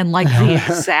other, and like the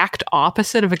exact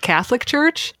opposite of a Catholic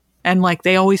church. And like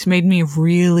they always made me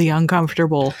really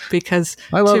uncomfortable because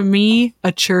to me,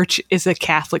 a church is a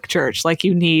Catholic church. Like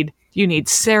you need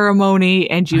ceremony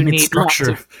and you need structure.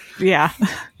 Lots of, yeah.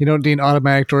 You don't need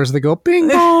automatic doors that go bing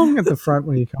bong at the front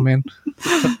when you come in.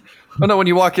 Oh no, when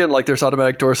you walk in, like there's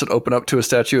automatic doors that open up to a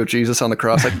statue of Jesus on the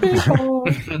cross. Like, bing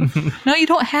bong. No, you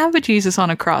don't have a Jesus on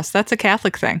a cross. That's a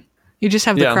Catholic thing. You just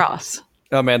have the cross.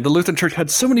 Oh man, the Lutheran church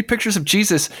had so many pictures of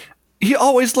Jesus. He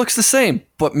always looks the same,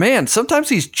 but man, sometimes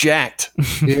he's jacked.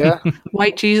 Yeah.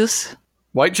 White Jesus.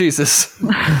 White Jesus.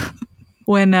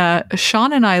 When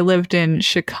Sean and I lived in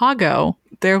Chicago,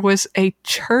 there was a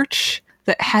church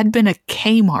that had been a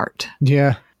Kmart.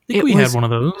 Yeah. I think we had one of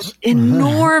those.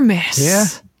 Enormous. Yeah.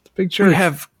 It's a big church. We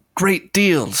have great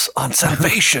deals on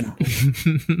salvation.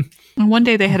 And one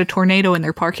day they had a tornado in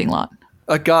their parking lot.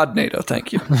 A godnado,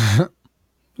 thank you.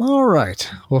 All right.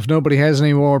 Well, if nobody has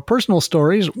any more personal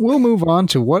stories, we'll move on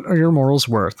to what are your morals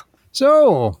worth.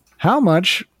 So, how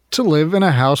much to live in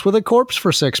a house with a corpse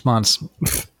for 6 months?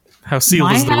 How sealed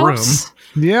My is the house?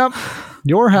 room? Yep.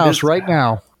 Your house right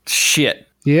now. Shit.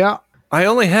 Yeah. I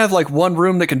only have like one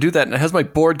room that can do that, and it has my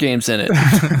board games in it.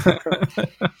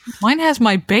 Mine has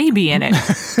my baby in it.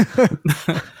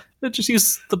 Just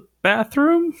use the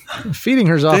bathroom? Feeding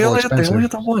her's They awful only expensive.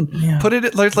 have the one. Yeah. Put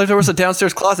it like there was a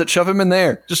downstairs closet. Shove him in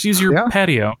there. Just use your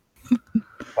patio.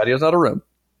 Patio's not a room.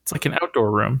 It's like an outdoor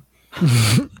room.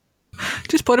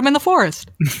 Just put him in the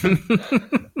forest.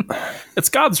 It's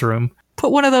God's room.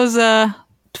 Put one of those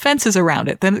fences around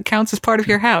it. Then it counts as part of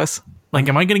your house. Like,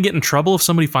 am I going to get in trouble if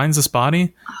somebody finds this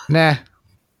body? Nah.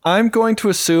 I'm going to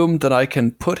assume that I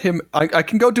can put him. I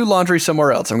can go do laundry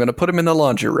somewhere else. I'm going to put him in the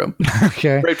laundry room,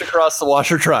 Okay. draped across the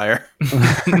washer dryer,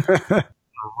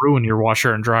 Ruin your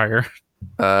washer and dryer.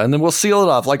 and then we'll seal it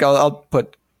off. Like I'll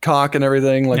put caulk and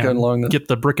everything like Yeah, along the. get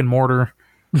the brick and mortar.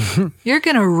 You're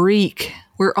gonna reek.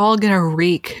 We're all gonna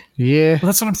reek. Yeah. Well,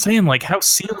 that's what I'm saying. Like, how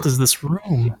sealed is this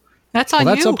room? That's on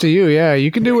Well, that's you. up to you. Yeah. You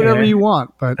can do whatever Okay. you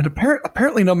want, but And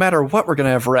apparently, no matter what, we're going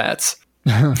to have rats.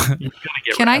 You're gonna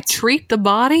get Can rats. I treat the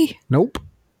body? nope.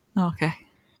 Okay.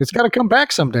 It's got to come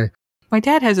back someday. My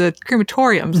dad has a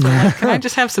crematorium, so like, can I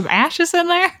just have some ashes in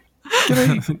there?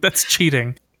 That's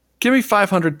cheating. Give me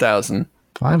 500,000.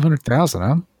 500,000,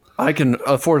 huh? I can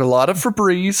afford a lot of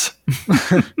Febreze.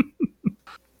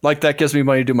 Like that gives me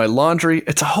money to do my laundry.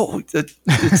 It's a whole.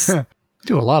 It's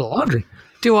Do a lot of laundry.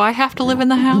 Do I have to live in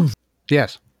the house?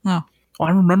 Yes. No. Well,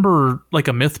 I remember like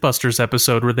a Mythbusters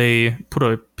episode where they put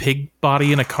a pig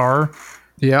body in a car,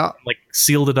 Yeah. like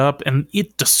sealed it up, and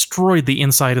it destroyed the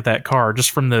inside of that car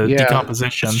just from the Yeah.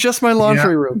 decomposition. it's just my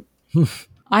laundry room.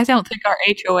 I don't think our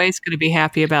HOA is going to be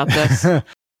happy about this.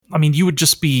 I mean, you would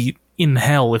just be in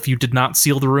hell if you did not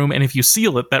seal the room, and if you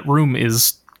seal it, that room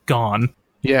is gone.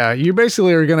 Yeah, you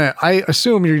basically are gonna. I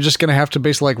assume you're just gonna have to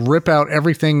basically like rip out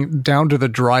everything down to the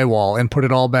drywall and put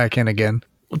it all back in again.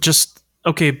 Just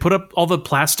put up all the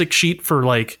plastic sheet for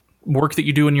like work that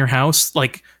you do in your house.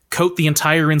 Like coat the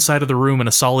entire inside of the room in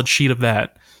a solid sheet of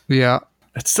that. Yeah,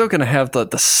 It's still going to have the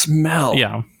smell.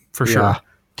 Yeah, for sure.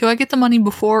 Do I get the money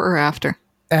before or after?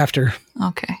 after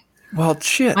Okay. Well,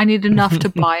 shit. I need enough to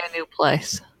buy a new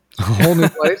place a whole new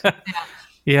place.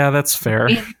 Yeah, that's fair.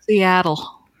 in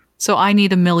Seattle. So I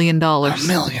need $1 million. $1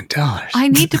 million. I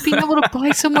need to be able to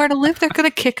buy somewhere to live. They're going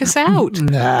to kick us out.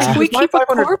 Nah, If we keep a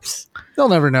corpse, they'll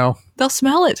never know. they'll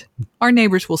smell it. Our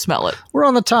neighbors will smell it. We're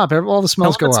on the top. All the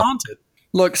smells Tell go them it's up. haunted.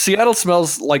 Look, Seattle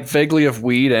smells like vaguely of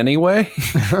weed anyway.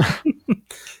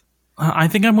 I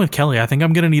think I'm with Kelly. I think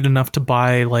I'm going to need enough to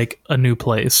buy like a new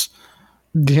place.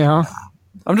 Yeah.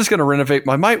 I'm just going to renovate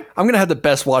I'm going to have the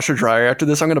best washer dryer after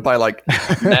this. I'm going to buy like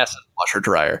NASA washer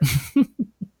dryer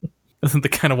The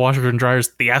kind of washer and dryers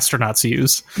the astronauts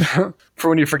use. for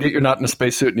when you forget you're not in a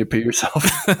spacesuit and you pee yourself.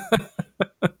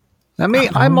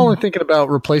 I'm only thinking about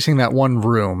replacing that one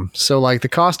room. So, like, the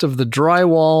cost of the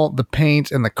drywall, the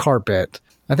paint, and the carpet.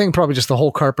 I think probably just the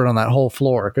whole carpet on that whole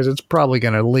floor, because it's probably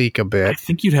going to leak a I bit.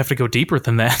 think you'd have to go deeper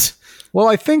than that. Well,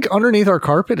 I think underneath our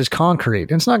carpet is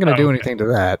concrete. It's not going to do anything to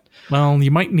that. Well, you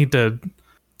might need to.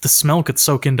 The smell could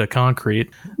soak into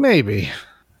concrete. Maybe. You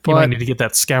But, might need to get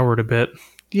that scoured a bit.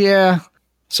 yeah.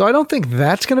 So I don't think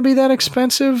that's going to be that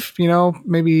expensive. You know,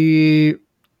 maybe,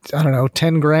 I don't know,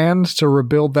 10 grand to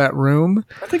rebuild that room.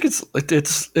 I think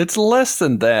it's less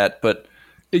than that, but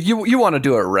you want to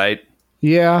do it right.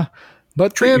 Yeah.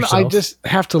 But Treat then I yourself. just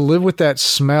have to live with that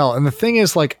smell. And the thing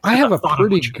is, like, I have a thought of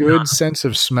pretty what you've good done. sense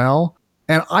of smell.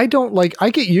 And I don't I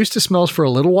get used to smells for a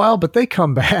little while, but they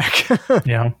come back.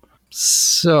 Yeah.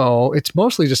 So it's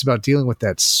mostly just about dealing with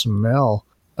that smell.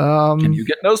 And you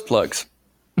get nose plugs.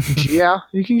 Yeah,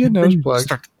 you can get nose You plugs.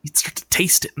 start to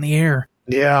taste it in the air.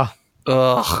 Yeah.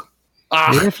 Ugh.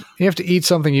 You have to eat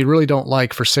something you really don't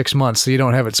like for 6 months so you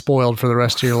don't have it spoiled for the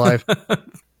rest of your life.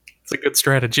 It's a good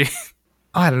strategy.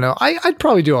 I don't know. I'd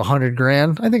probably do 100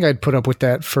 grand. I think I'd put up with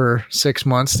that for 6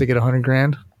 months to get 100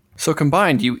 grand. So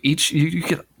combined, you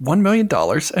get $1 million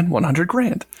and 100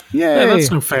 grand. Yay. Yeah, that's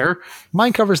no fair.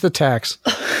 Mine covers the tax.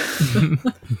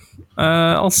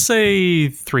 I'll say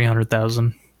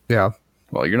 300,000. Yeah.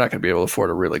 Well, you're not going to be able to afford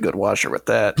a really good washer with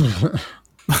that.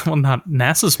 Well, not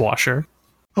NASA's washer.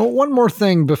 Oh, one more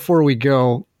thing before we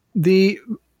go. The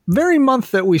very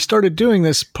month that we started doing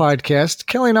this podcast,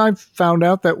 Kelly and I found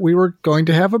out that we were going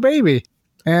to have a baby.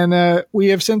 And we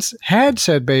have since had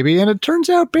said baby, and it turns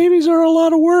out babies are a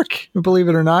lot of work, believe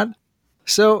it or not.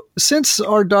 So since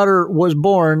our daughter was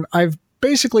born, I've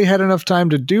basically had enough time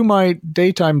to do my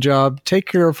daytime job, take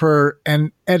care of her,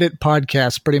 and edit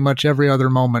podcasts pretty much every other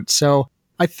moment. So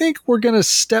I think we're going to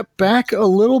step back a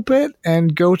little bit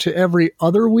and go to every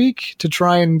other week to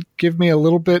try and give me a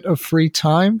little bit of free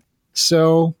time.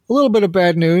 So a little bit of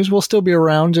bad news. We'll still be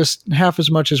around, just half as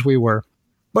much as we were.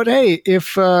 But hey,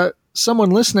 if someone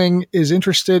listening is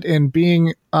interested in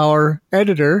being our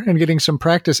editor and getting some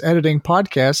practice editing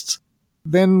podcasts,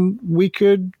 then we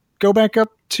could go back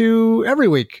up to every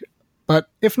week. But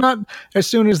if not, as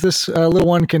soon as this little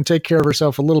one can take care of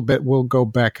herself a little bit, we'll go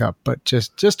back up. But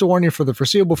just to warn you, for the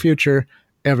foreseeable future,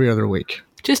 every other week.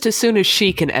 Just as soon as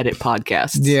she can edit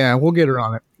podcasts. Yeah, we'll get her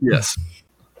on it. Yes.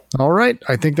 All right.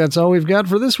 I think that's all we've got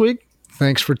for this week.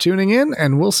 Thanks for tuning in,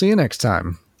 and we'll see you next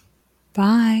time.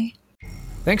 Bye.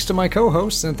 Thanks to my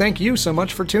co-hosts, and thank you so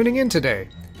much for tuning in today.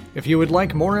 If you would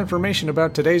like more information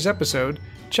about today's episode,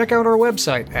 check out our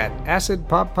website at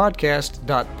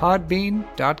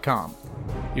acidpoppodcast.podbean.com.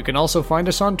 You can also find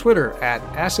us on Twitter at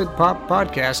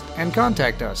acidpoppodcast and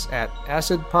contact us at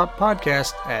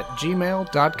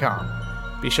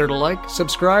acidpoppodcast@gmail.com. Be sure to like,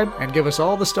 subscribe, and give us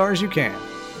all the stars you can.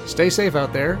 Stay safe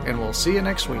out there, and we'll see you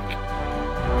next week.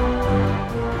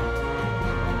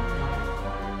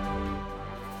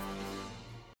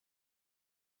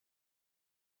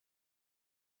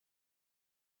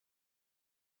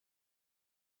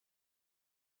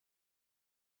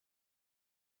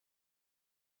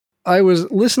 I was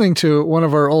listening to one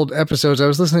of our old episodes. I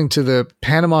was listening to the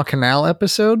Panama Canal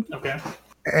episode. Okay.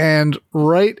 And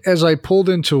right as I pulled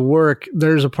into work,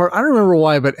 there's a part, I don't remember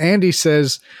why, but Andy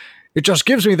says, "It just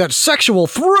gives me that sexual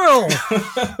thrill."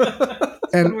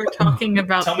 And We're talking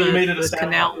about Tell me you made it a the sound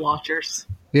canal bubble. watchers.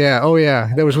 yeah, oh yeah,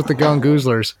 that was with the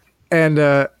Gongoozlers.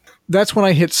 And that's when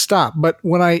I hit stop. But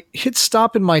when I hit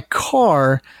stop in my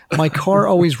car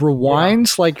always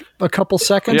rewinds like a couple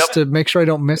seconds Yep. to make sure I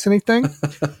don't miss anything.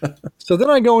 So then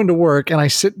I go into work and I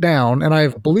sit down and I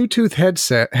have Bluetooth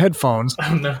headphones,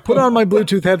 put on my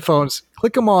Bluetooth headphones,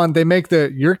 click them on. They make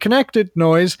the "you're connected"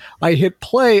 noise. I hit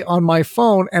play on my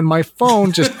phone and my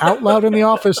phone just out loud in the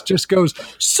office just goes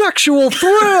 "sexual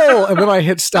thrill." And then I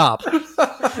hit stop.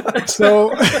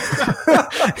 So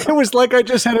it was like I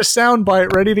just had a sound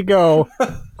bite ready to go.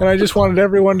 And I just wanted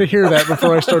everyone to hear that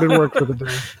before I started work for the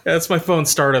day. That's my phone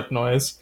startup noise.